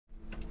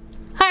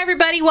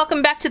everybody,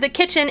 welcome back to the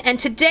kitchen, and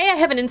today I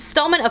have an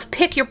installment of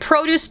Pick Your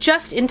Produce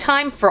just in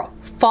time for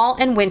fall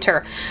and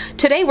winter.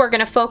 Today we're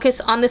going to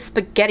focus on the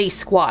spaghetti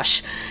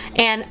squash,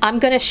 and I'm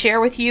going to share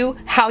with you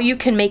how you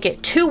can make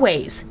it two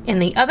ways, in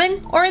the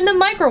oven or in the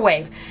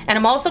microwave. And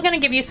I'm also going to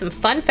give you some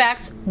fun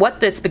facts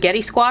what the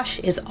spaghetti squash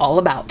is all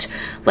about.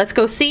 Let's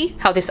go see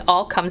how this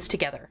all comes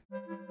together.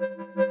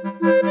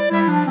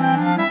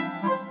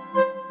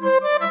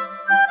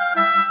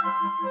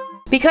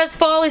 Because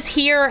fall is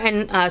here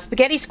and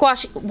spaghetti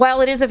squash, while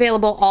it is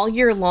available all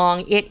year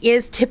long, it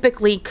is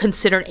typically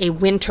considered a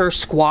winter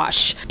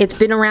squash. It's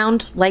been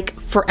around like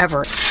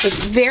forever.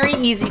 It's very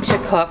easy to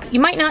cook. You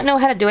might not know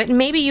how to do it, and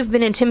maybe you've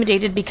been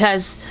intimidated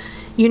because,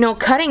 you know,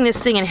 cutting this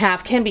thing in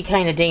half can be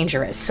kind of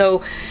dangerous.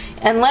 So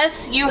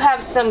unless you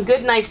have some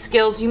good knife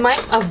skills, you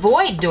might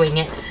avoid doing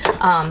it.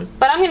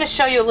 But I'm going to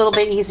show you a little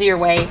bit easier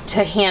way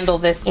to handle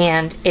this,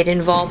 and it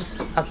involves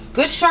a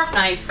good sharp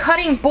knife,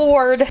 cutting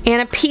board,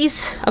 and a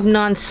piece of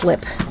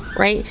non-slip,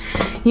 right?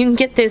 You can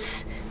get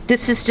this.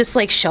 This is just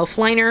like shelf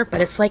liner, but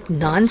it's like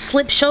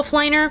non-slip shelf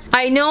liner.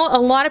 I know a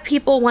lot of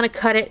people want to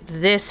cut it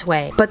this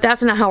way, but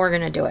that's not how we're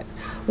going to do it.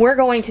 We're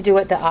going to do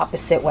it the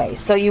opposite way.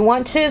 So you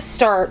want to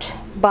start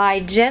by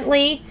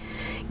gently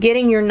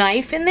getting your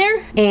knife in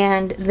there,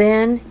 and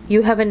then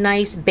you have a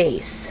nice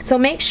base. So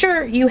make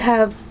sure you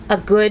have a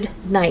good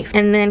knife,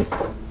 and then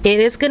it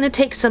is going to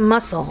take some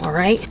muscle, all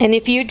right? And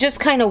if you just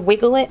kind of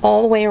wiggle it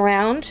all the way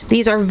around,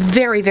 these are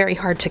very, very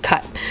hard to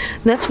cut.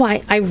 That's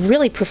why I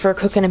really prefer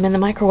cooking them in the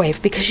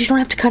microwave, because you don't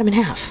have to cut them in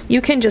half.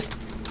 You can just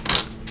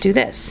do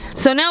this.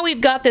 So now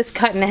we've got this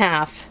cut in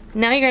half.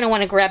 Now you're going to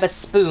want to grab a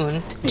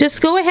spoon.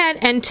 Just go ahead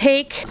and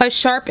take a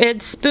sharp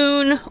edged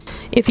spoon.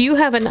 If you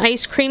have an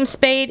ice cream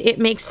spade, it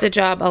makes the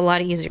job a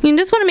lot easier. You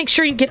just want to make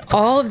sure you get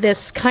all of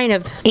this kind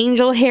of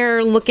angel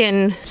hair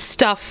looking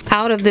stuff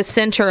out of the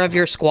center of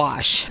your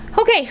squash.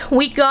 Okay,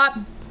 we got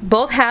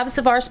both halves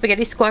of our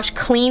spaghetti squash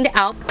cleaned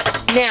out.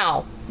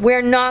 Now,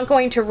 we're not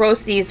going to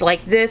roast these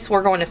like this.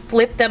 We're going to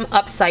flip them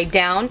upside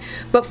down.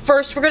 But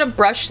first, we're going to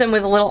brush them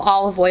with a little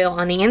olive oil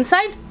on the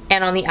inside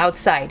and on the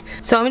outside.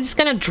 So I'm just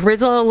gonna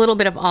drizzle a little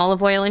bit of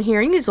olive oil in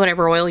here. You can use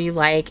whatever oil you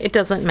like. It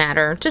doesn't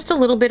matter. Just a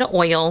little bit of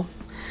oil.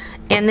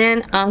 And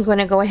then I'm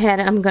gonna go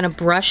ahead and I'm gonna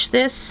brush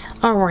this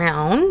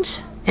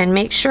around and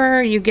make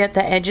sure you get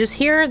the edges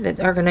here that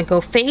are gonna go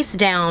face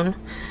down,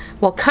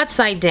 well, cut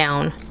side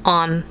down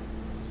on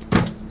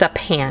the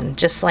pan,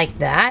 just like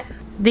that.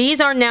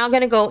 These are now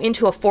gonna go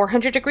into a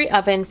 400-degree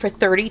oven for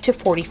 30 to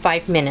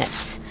 45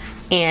 minutes.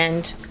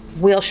 And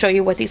we'll show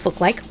you what these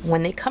look like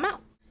when they come out.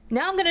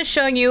 Now I'm going to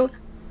show you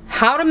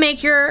how to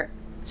make your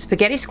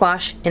spaghetti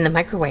squash in the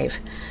microwave.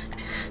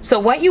 So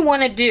what you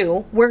want to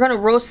do, we're going to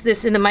roast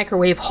this in the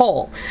microwave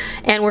whole.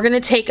 And we're going to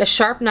take a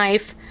sharp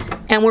knife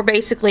and we're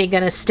basically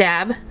going to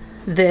stab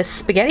this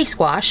spaghetti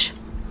squash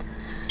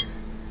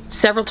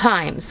several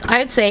times.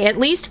 I'd say at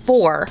least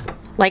 4,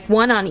 like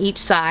 1 on each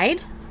side.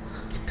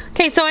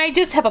 Okay, so I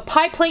just have a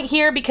pie plate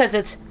here because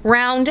it's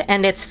round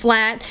and it's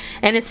flat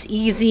and it's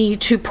easy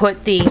to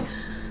put the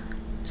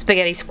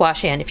spaghetti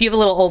squash in. If you have a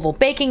little oval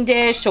baking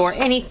dish or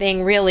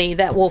anything really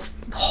that will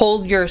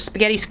hold your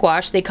spaghetti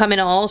squash, they come in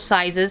all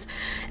sizes.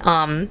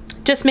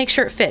 Just make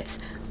sure it fits.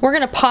 We're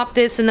going to pop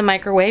this in the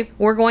microwave.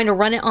 We're going to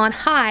run it on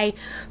high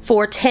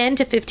for 10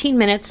 to 15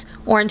 minutes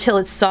or until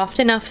it's soft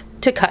enough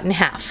to cut in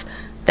half.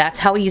 That's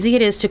how easy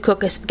it is to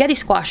cook a spaghetti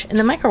squash in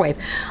the microwave.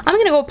 I'm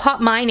going to go pop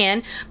mine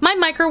in. My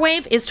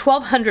microwave is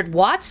 1200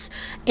 watts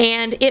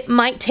and it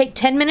might take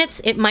 10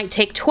 minutes, it might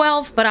take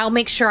 12, but I'll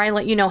make sure I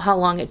let you know how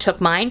long it took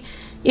mine.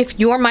 If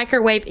your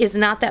microwave is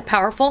not that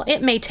powerful,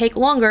 it may take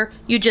longer.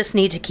 You just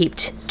need to keep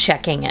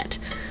checking it.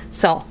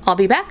 So I'll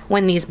be back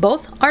when these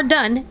both are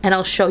done and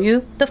I'll show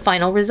you the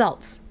final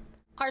results.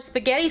 Our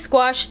spaghetti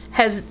squash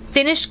has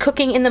finished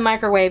cooking in the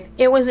microwave.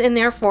 It was in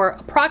there for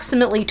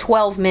approximately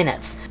 12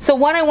 minutes. So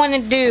what I want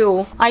to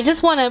do, I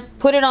just want to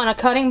put it on a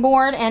cutting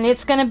board and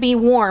it's going to be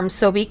warm.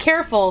 So be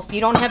careful if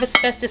you don't have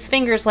asbestos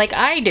fingers like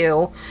I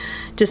do.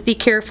 Just be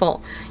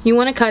careful. You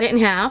want to cut it in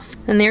half,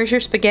 and there's your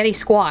spaghetti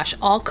squash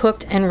all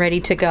cooked and ready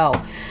to go.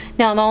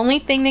 Now the only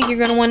thing that you're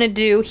going to want to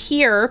do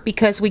here,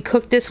 because we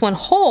cooked this one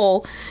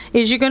whole,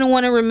 is you're going to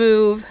want to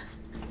remove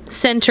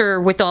center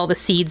with all the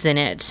seeds in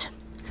it.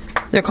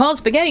 They're called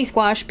spaghetti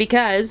squash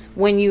because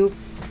when you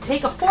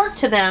take a fork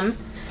to them,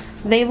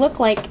 they look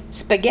like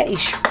spaghetti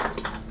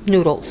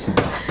noodles.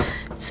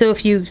 So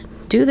if you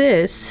do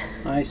this,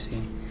 I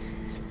see,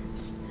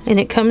 and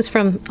it comes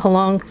from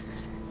along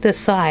the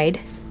side,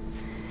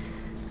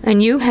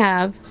 and you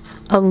have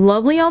a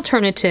lovely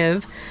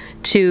alternative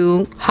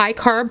to high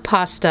carb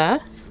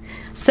pasta.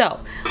 So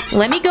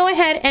let me go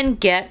ahead and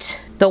get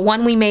the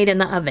one we made in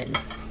the oven.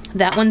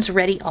 That one's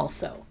ready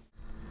also.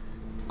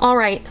 All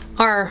right,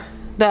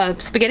 the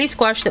spaghetti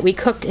squash that we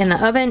cooked in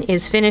the oven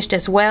is finished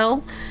as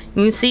well.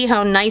 You can see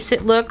how nice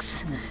it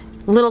looks.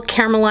 A little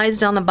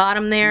caramelized on the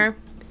bottom there.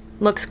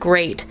 Looks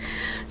great.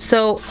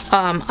 So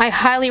I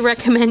highly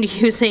recommend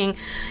using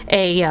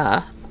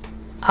a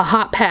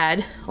hot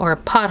pad or a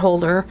pot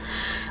holder.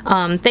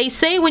 They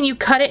say when you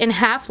cut it in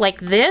half like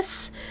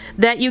this,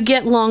 that you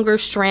get longer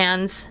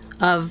strands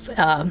of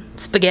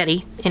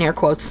spaghetti, in air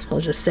quotes, we'll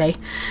just say.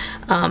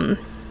 And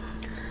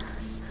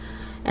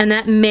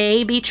that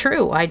may be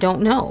true, I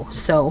don't know.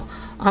 So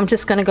I'm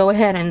just gonna go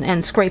ahead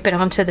and scrape it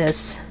onto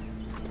this.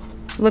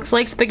 Looks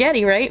like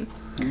spaghetti, right?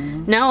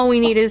 Now all we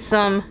need is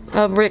some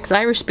of Rick's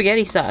Irish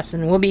spaghetti sauce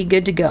and we'll be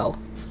good to go.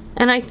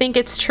 And I think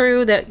it's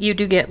true that you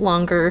do get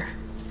longer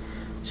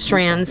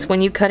strands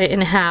when you cut it in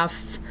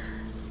half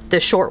the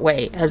short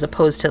way as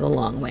opposed to the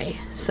long way.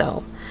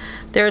 So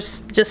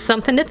there's just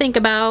something to think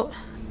about.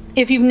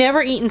 If you've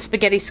never eaten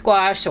spaghetti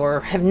squash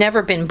or have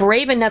never been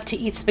brave enough to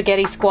eat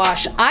spaghetti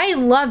squash, I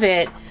love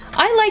it.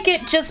 I like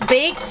it just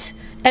baked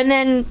and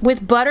then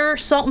with butter,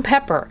 salt, and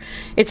pepper.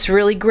 It's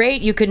really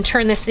great. You can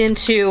turn this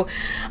into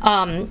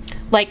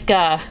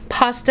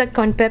pasta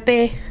con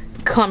pepe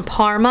con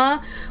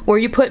parma, where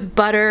you put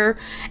butter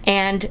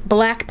and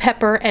black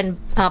pepper and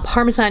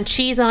Parmesan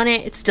cheese on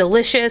it. It's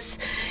delicious.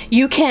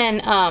 You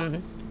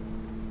can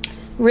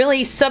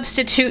really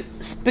substitute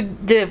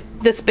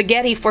the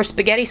spaghetti for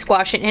spaghetti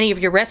squash in any of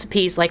your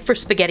recipes, like for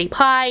spaghetti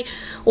pie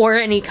or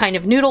any kind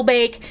of noodle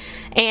bake,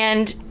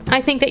 and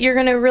I think that you're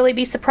going to really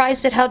be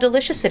surprised at how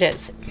delicious it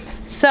is.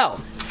 So,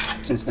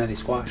 Cincinnati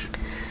squash.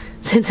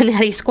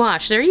 Cincinnati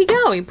squash. There you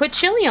go. You put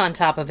chili on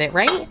top of it,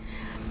 right?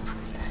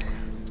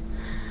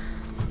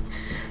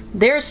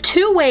 There's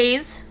two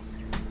ways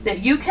that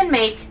you can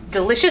make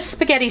delicious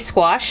spaghetti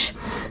squash.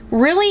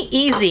 Really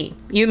easy.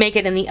 You make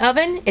it in the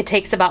oven. It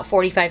takes about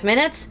 45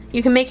 minutes.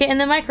 You can make it in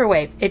the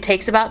microwave. It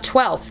takes about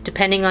 12,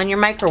 depending on your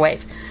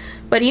microwave.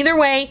 But either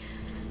way,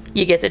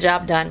 you get the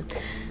job done.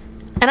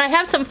 And I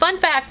have some fun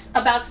facts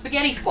about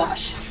spaghetti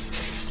squash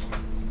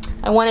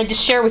I wanted to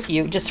share with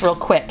you just real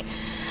quick.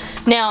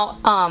 Now,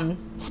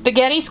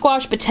 spaghetti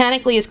squash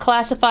botanically is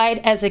classified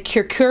as a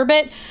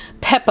cucurbit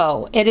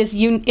pepo. It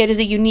is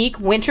a unique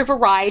winter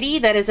variety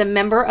that is a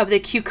member of the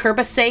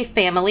cucurbitaceae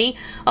family,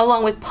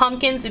 along with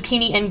pumpkin,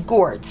 zucchini, and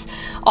gourds.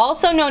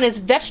 Also known as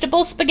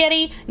vegetable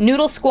spaghetti,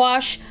 noodle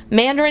squash,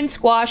 mandarin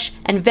squash,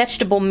 and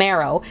vegetable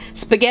marrow.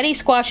 Spaghetti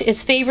squash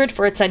is favored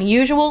for its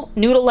unusual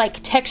noodle-like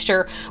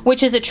texture,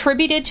 which is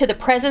attributed to the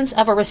presence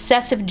of a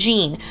recessive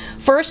gene.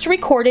 First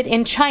recorded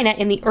in China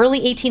in the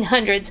early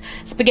 1800s,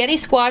 spaghetti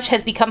squash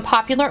has become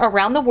popular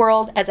around the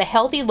world as a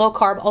healthy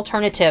low-carb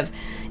alternative.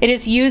 It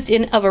is used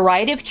in a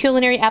variety of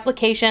culinary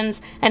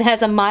applications and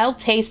has a mild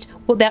taste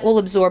that will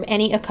absorb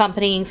any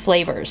accompanying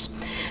flavors.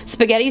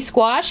 Spaghetti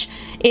squash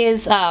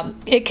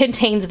it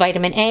contains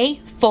vitamin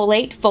A,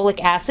 folate, folic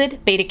acid,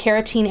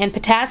 beta-carotene, and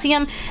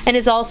potassium, and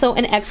is also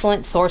an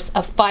excellent source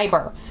of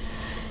fiber.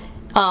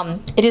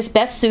 It is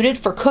best suited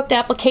for cooked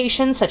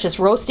applications such as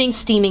roasting,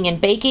 steaming,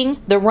 and baking.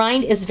 The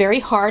rind is very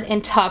hard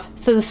and tough,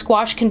 so the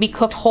squash can be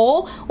cooked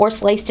whole or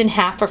sliced in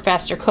half for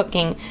faster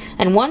cooking.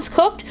 And once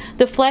cooked,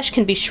 the flesh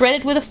can be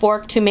shredded with a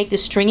fork to make the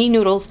stringy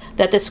noodles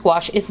that the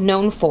squash is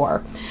known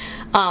for.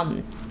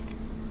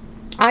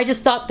 I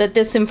just thought that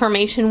this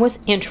information was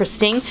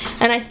interesting,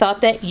 and I thought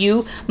that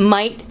you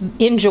might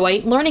enjoy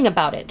learning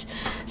about it.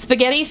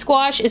 Spaghetti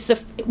squash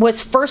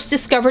was first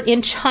discovered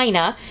in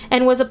China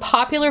and was a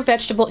popular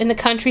vegetable in the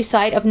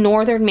countryside of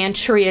northern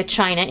Manchuria,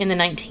 China in the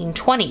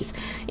 1920s.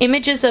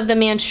 Images of the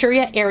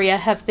Manchuria area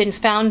have been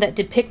found that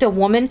depict a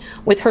woman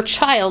with her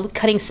child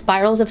cutting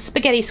spirals of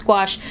spaghetti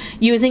squash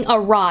using a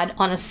rod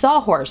on a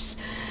sawhorse.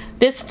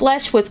 This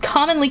flesh was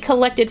commonly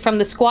collected from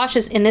the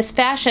squashes in this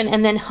fashion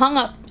and then hung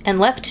up and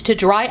left to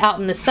dry out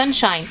in the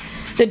sunshine.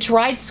 The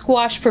dried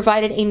squash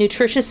provided a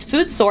nutritious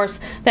food source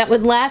that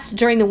would last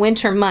during the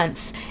winter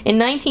months. In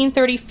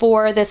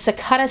 1934, the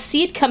Sakata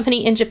Seed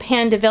Company in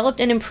Japan developed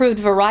an improved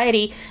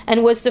variety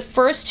and was the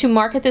first to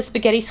market the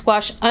spaghetti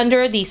squash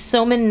under the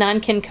Soman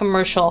Nankin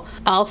commercial,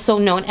 also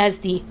known as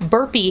the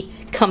Burpee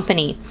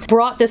Company.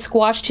 Brought the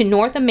squash to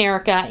North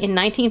America in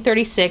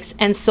 1936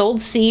 and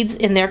sold seeds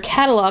in their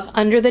catalog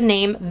under the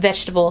name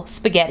vegetable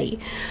spaghetti.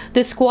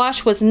 The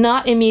squash was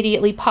not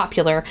immediately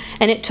popular,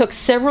 and it took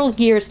several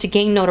years to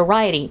gain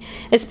notoriety,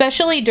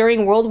 especially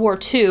during World War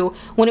II,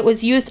 when it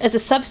was used as a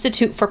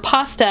substitute for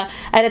pasta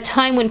at a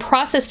time when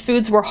processed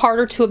foods were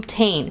harder to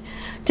obtain.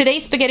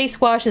 Today, spaghetti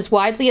squash is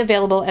widely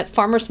available at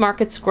farmers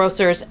markets,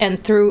 grocers,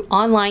 and through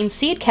online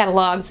seed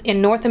catalogs in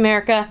North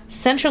America,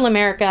 Central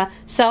America,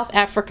 South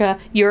Africa,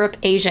 Europe,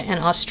 Asia, and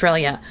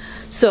Australia.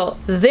 So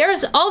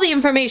there's all the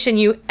information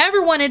you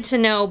ever wanted to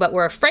know but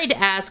were afraid to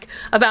ask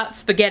about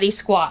spaghetti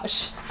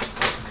squash.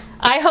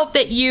 I hope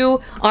that you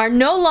are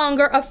no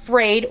longer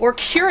afraid or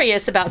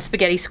curious about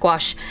spaghetti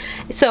squash.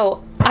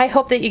 So I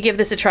hope that you give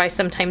this a try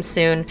sometime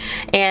soon.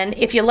 And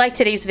if you liked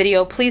today's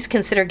video, please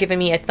consider giving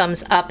me a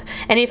thumbs up.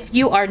 And if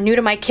you are new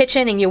to my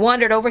kitchen and you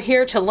wandered over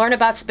here to learn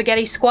about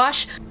spaghetti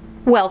squash,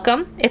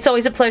 welcome. It's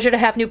always a pleasure to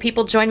have new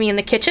people join me in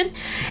the kitchen.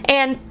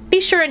 And be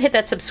sure and hit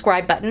that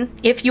subscribe button.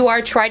 If you are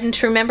a tried and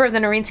true member of the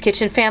Noreen's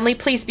Kitchen family,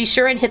 please be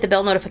sure and hit the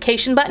bell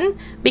notification button,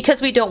 because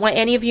we don't want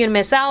any of you to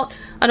miss out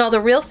on all the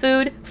real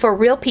food for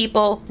real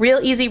people, real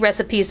easy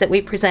recipes that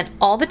we present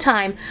all the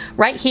time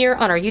right here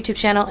on our YouTube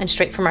channel and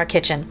straight from our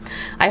kitchen.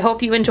 I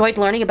hope you enjoyed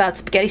learning about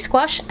spaghetti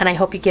squash, and I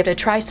hope you give it a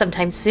try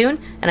sometime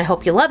soon, and I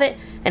hope you love it.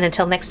 And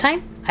until next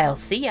time, I'll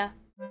see ya.